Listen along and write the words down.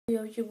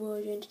it's your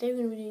boy RJ, and today we're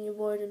going to be doing your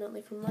boy RJ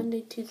Nightly for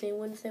Monday, Tuesday,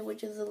 Wednesday,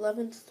 which is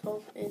 11th,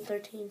 12th, and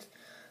 13th.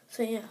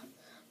 So yeah,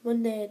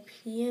 Monday I had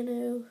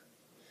piano,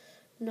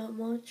 not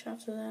much.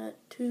 After that,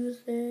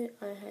 Tuesday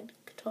I had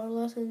guitar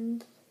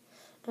lessons.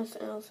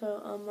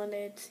 Also, Monday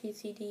I had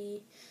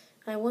CCD.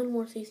 I had one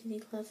more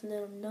CCD class and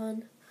then I'm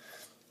done.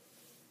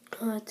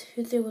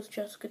 Tuesday was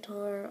just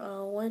guitar.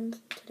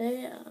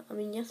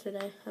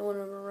 Yesterday, I went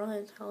over to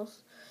Ryan's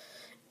house,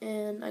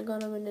 and I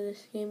got him into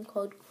this game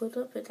called Quiz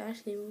Up. It's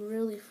actually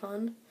really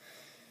fun.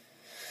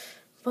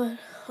 But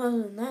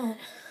other than that,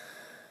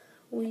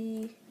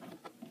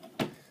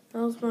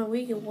 that was my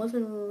week. It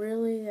wasn't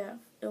really that.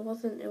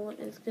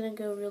 It's gonna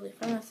go really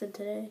fast. And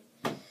today,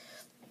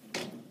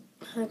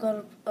 I got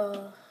up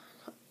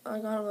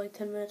like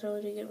 10 minutes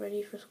early to get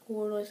ready for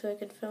school, so I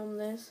could film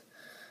this.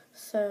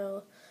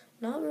 So,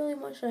 not really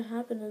much that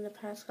happened in the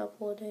past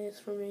couple of days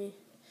for me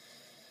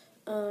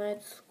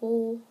at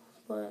school,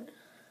 but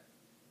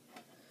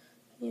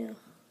yeah,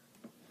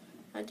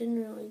 I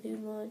didn't really do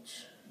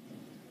much.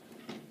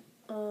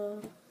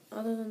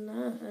 Other than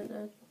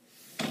that,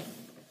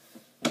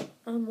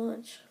 not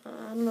much. I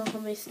don't know how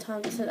many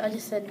times I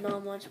just said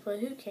not much, but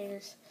who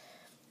cares?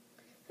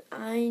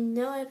 I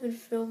know I haven't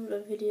filmed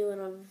a video in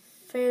a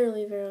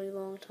fairly, very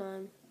long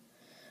time,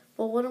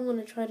 but what I'm going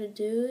to try to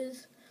do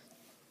is,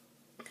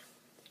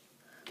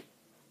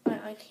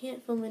 I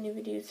can't film any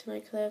videos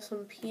tonight because I have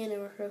some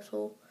piano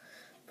rehearsal,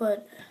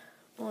 but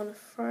on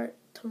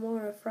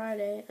tomorrow,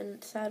 Friday,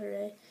 and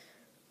Saturday,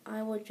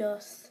 I will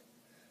just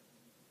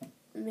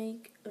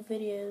make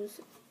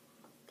videos.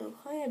 Oh,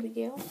 hi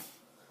Abigail.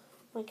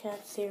 My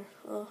cat's here.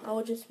 I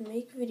will just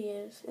make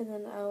videos, and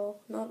then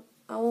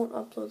I won't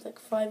upload like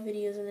 5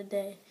 videos in a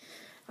day.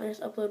 I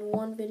just upload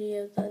one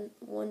video then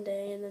one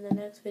day, and then the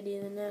next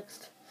video the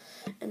next.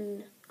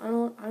 And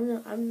I'm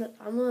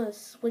gonna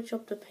switch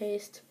up the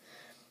pace,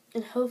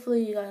 and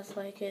hopefully you guys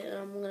like it. And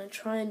I'm gonna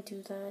try and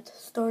do that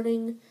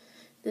starting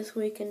this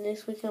week. And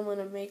this week I'm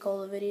gonna make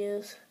all the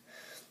videos.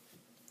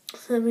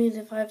 So that means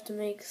if I have to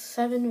make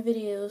 7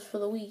 videos for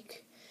the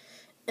week,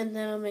 and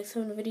then I'll make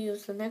 7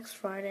 videos the next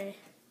Friday,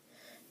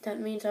 that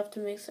means I have to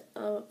make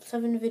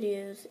 7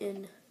 videos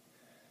in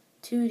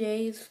 2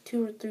 days,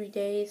 2 or 3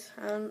 days.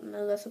 I don't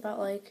know, that's about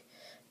like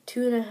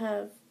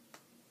 2.5.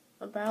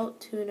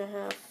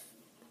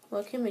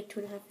 Well, I can make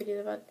 2.5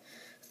 videos, about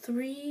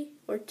 3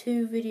 or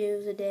 2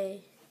 videos a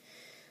day.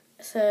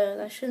 So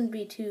that shouldn't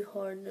be too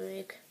hard to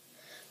make,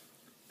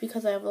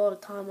 because I have a lot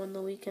of time on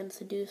the weekends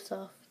to do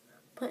stuff.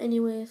 But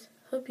anyways,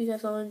 hope you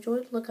guys all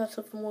enjoyed. Look out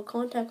for more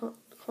content.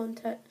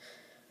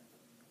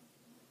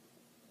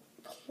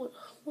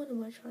 What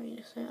am I trying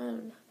to say? I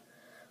don't know.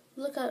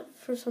 Look out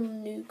for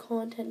some new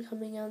content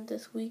coming out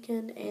this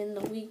weekend and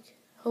the week.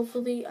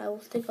 Hopefully, I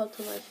will stick up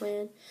to my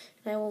plan,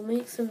 and I will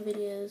make some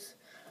videos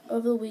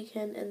over the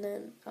weekend, and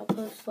then I'll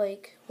post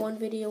like one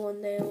video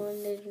one day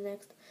the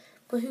next.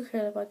 But who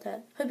cares about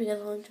that? Hope you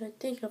guys all enjoyed.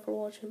 Thank you for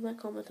watching. Like,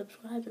 comment,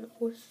 subscribe, and of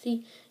course,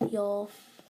 see y'all